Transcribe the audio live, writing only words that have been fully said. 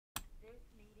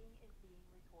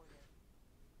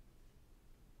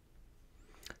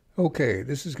Okay,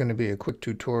 this is going to be a quick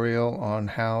tutorial on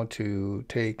how to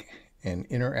take an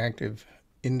interactive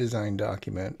InDesign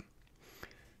document,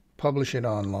 publish it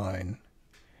online,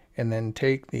 and then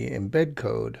take the embed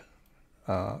code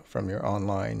from your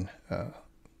online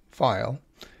file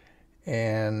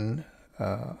and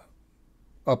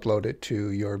upload it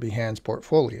to your Behance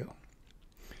portfolio.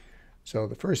 So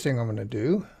the first thing I'm going to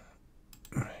do,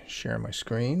 share my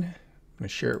screen. I'm going to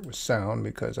share it with sound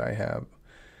because I have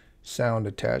sound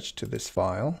attached to this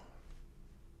file.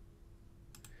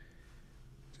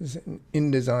 This is an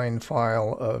InDesign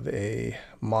file of a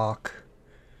mock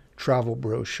travel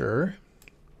brochure.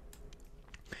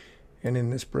 And in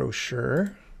this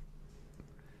brochure,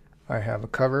 I have a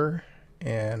cover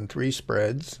and 3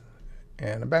 spreads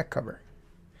and a back cover.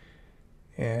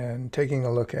 And taking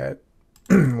a look at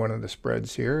one of the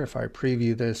spreads here, if I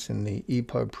preview this in the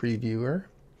EPUB previewer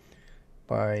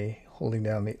by holding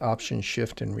down the Option,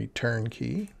 Shift, and Return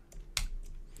key.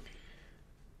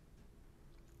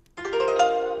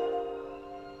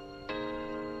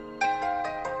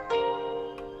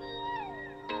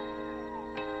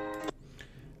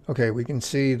 Okay, we can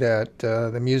see that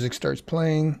the music starts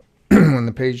playing when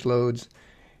the page loads,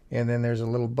 and then there's a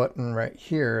little button right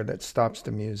here that stops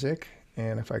the music,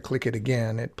 and if I click it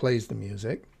again, it plays the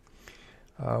music.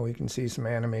 We can see some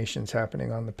animations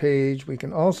happening on the page. We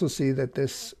can also see that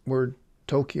this word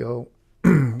Tokyo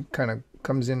kind of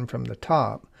comes in from the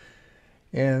top.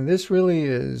 And this really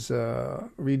is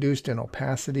reduced in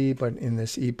opacity, but in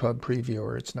this EPUB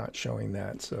previewer, it's not showing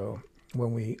that. So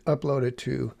when we upload it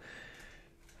to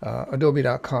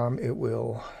adobe.com, it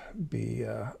will be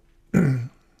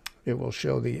it will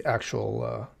show the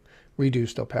actual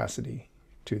reduced opacity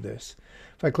to this.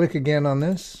 If I click again on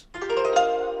this,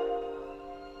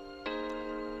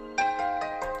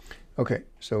 okay,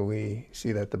 so we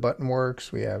see that the button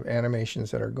works. We have animations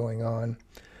that are going on.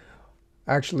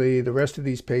 Actually, the rest of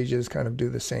these pages kind of do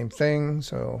the same thing,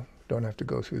 so don't have to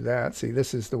go through that. See,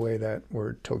 this is the way that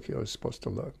word Tokyo is supposed to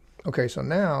look. Okay, so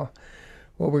now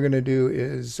what we're going to do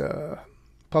is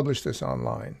publish this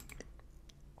online.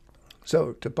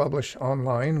 So to publish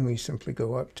online, we simply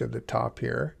go up to the top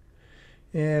here.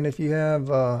 And if you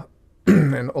have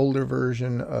an older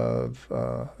version of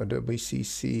Adobe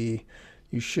CC,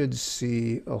 you should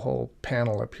see a whole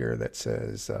panel up here that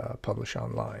says Publish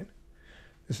Online.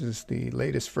 This is the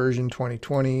latest version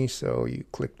 2020, so you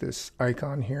click this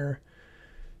icon here,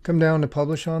 come down to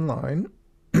Publish Online.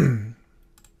 The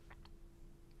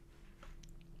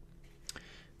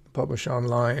Publish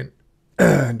Online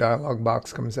dialog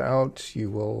box comes out.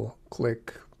 You will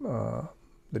click, the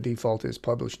default is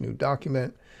Publish New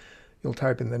Document. You'll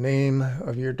type in the name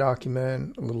of your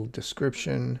document, a little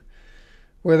description,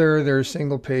 whether they're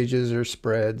single pages or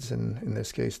spreads, and in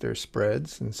this case they're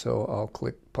spreads, and so I'll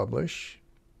click Publish.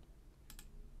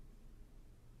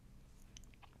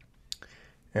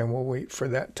 And we'll wait for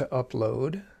that to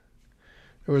upload.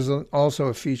 There was also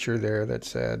a feature there that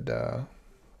said, a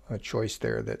choice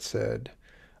there that said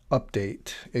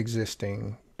Update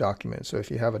Existing Document. So if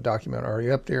you have a document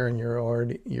already up there and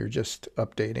you're just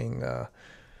updating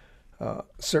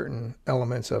certain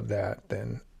elements of that,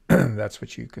 then that's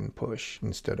what you can push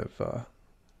instead of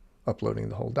uploading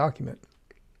the whole document.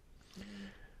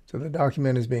 So the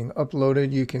document is being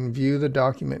uploaded. You can view the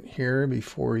document here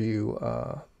before you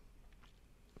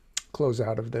close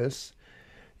out of this.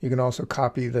 You can also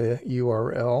copy the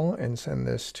URL and send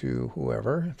this to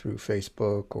whoever through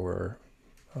Facebook, or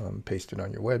paste it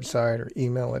on your website or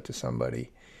email it to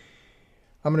somebody.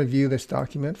 I'm going to view this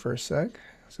document for a sec.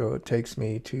 So it takes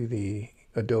me to the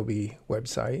Adobe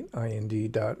website,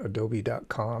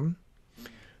 ind.adobe.com.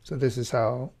 So this is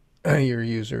how your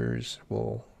users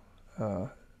will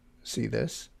see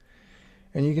this.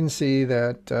 And you can see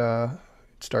that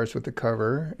it starts with the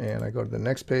cover, and I go to the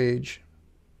next page.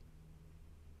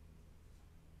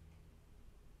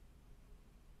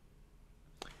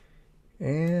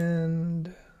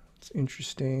 And what's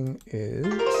interesting is,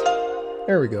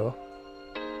 there we go.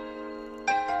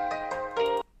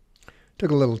 Took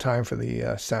a little time for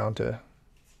the sound to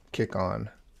kick on,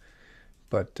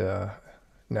 but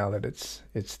now that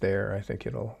it's there, I think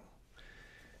it'll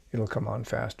come on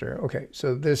faster. Okay,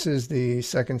 so this is the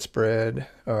second spread,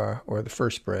 or the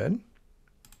first spread,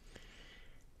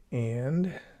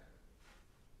 and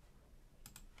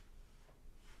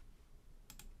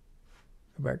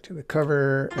go back to the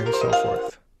cover and so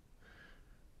forth.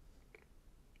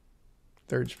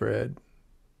 Third spread.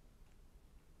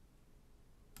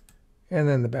 And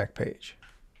then the back page.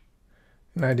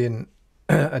 And I didn't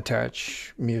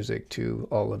attach music to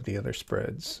all of the other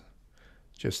spreads,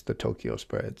 just the Tokyo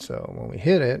spread. So when we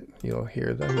hit it, you'll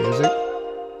hear the music.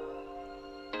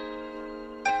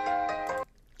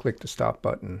 click the stop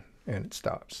button and it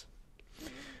stops.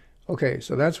 Okay,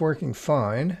 so that's working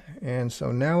fine. And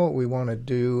so now what we want to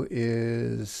do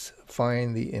is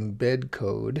find the embed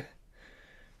code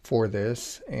for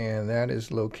this, and that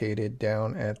is located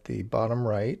down at the bottom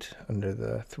right under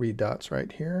the 3 dots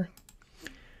right here.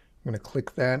 I'm going to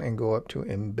click that and go up to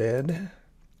embed,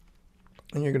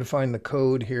 and you're going to find the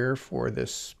code here for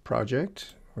this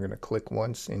project. We're going to click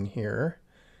once in here,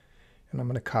 and I'm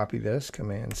going to copy this,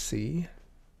 Command C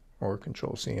or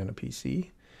Control C on a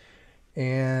PC.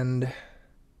 And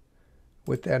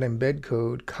with that embed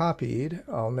code copied,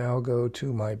 I'll now go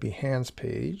to my Behance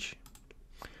page.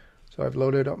 So I've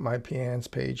loaded up my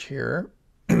Behance page here.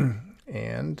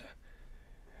 And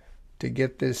to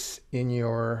get this in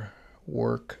your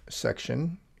work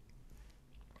section,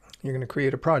 you're going to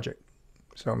create a project.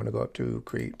 So I'm going to go up to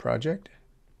Create Project.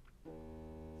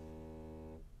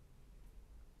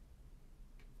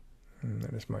 And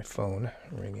that is my phone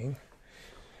ringing.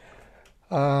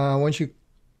 Once you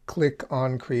click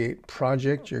on Create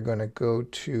Project, you're going to go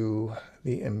to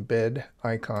the Embed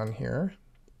icon here.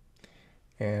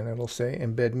 And it'll say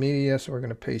Embed Media, so we're going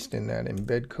to paste in that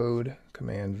embed code,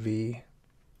 Command V.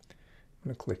 I'm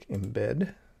going to click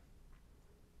Embed.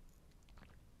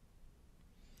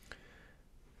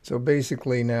 So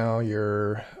basically now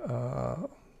you're,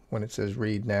 when it says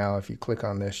Read Now, if you click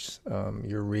on this,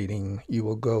 you're reading, you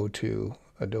will go to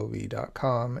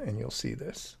adobe.com and you'll see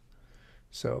this.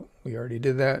 So we already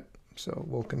did that, so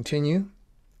we'll continue.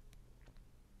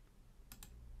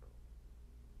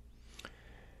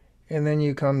 And then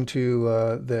you come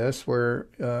to this where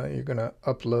you're going to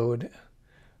upload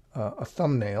a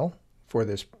thumbnail for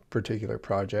this particular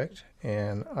project.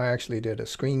 And I actually did a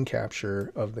screen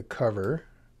capture of the cover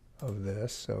of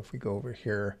this. So if we go over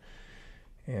here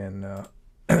and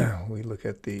we look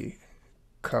at the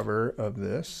cover of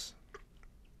this,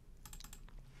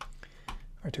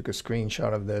 I took a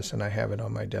screenshot of this and I have it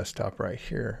on my desktop right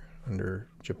here under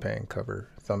Japan cover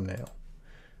thumbnail.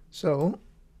 So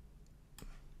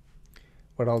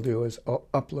what I'll do is I'll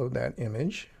upload that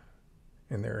image,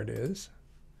 and there it is.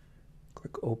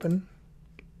 Click Open.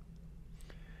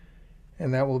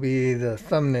 And that will be the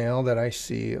thumbnail that I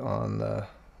see on the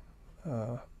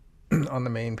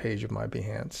main page of my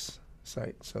Behance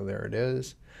site. So there it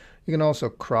is. You can also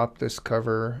crop this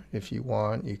cover if you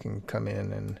want. You can come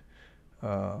in and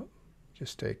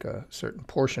just take a certain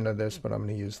portion of this, but I'm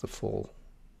going to use the full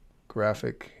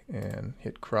graphic and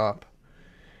hit crop.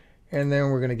 And then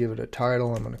we're going to give it a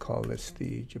title. I'm going to call this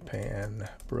the Japan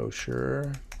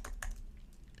brochure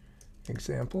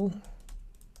example.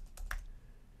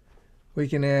 We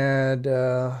can add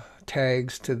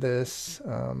tags to this,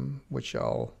 which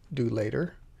I'll do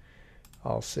later.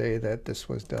 I'll say that this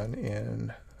was done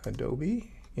in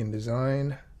Adobe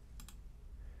InDesign.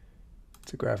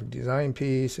 It's a graphic design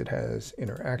piece. It has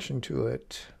interaction to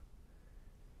it.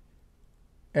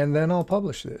 And then I'll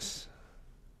publish this.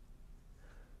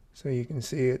 So you can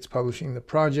see it's publishing the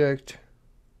project.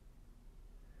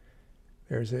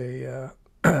 There's a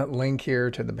link here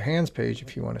to the Behance page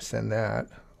if you want to send that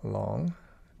along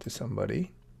to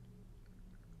somebody.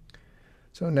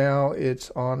 So now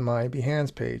it's on my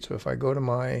Behance page. So if I go to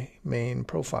my main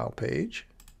profile page,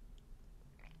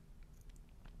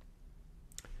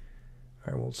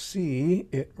 I will see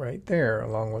it right there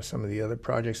along with some of the other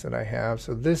projects that I have.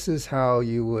 So this is how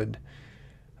you would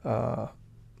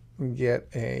get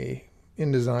a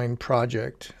InDesign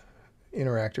project,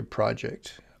 interactive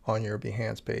project on your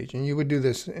Behance page. And you would do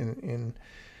this in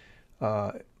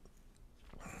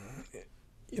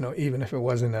you know, even if it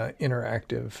wasn't an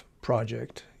interactive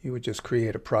project, you would just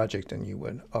create a project and you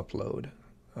would upload.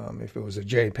 If it was a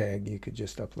JPEG, you could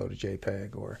just upload a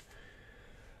JPEG or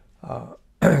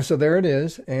so there it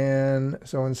is. And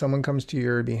so when someone comes to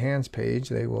your Behance page,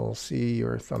 they will see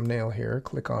your thumbnail here,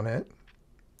 click on it.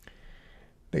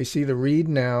 They see the read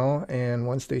now, and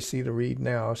once they see the read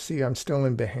now, see I'm still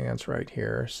in Behance right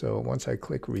here. So once I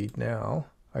click read now,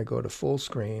 I go to full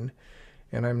screen,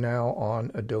 and I'm now on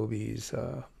Adobe's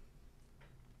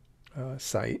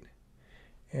site,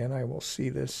 and I will see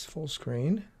this full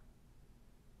screen.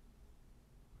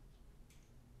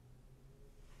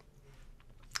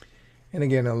 And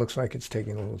again, it looks like it's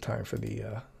taking a little time for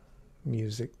the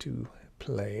music to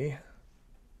play.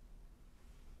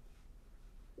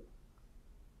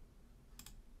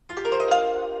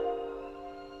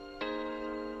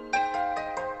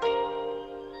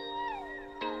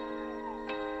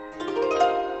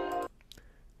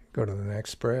 Go to the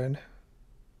next spread.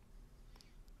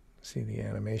 See the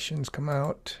animations come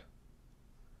out.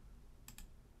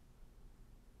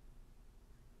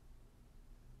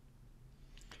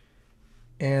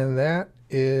 And that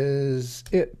is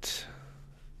it.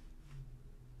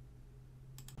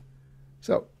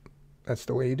 So that's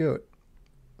the way you do it.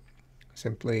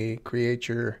 Simply create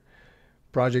your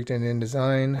project in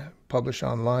InDesign, publish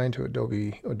online to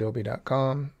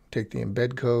adobe.com, take the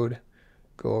embed code,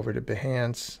 go over to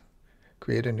Behance,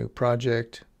 create a new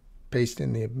project, paste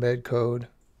in the embed code,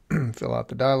 fill out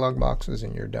the dialog boxes,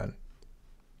 and you're done.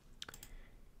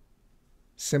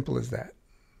 Simple as that.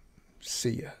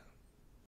 See ya.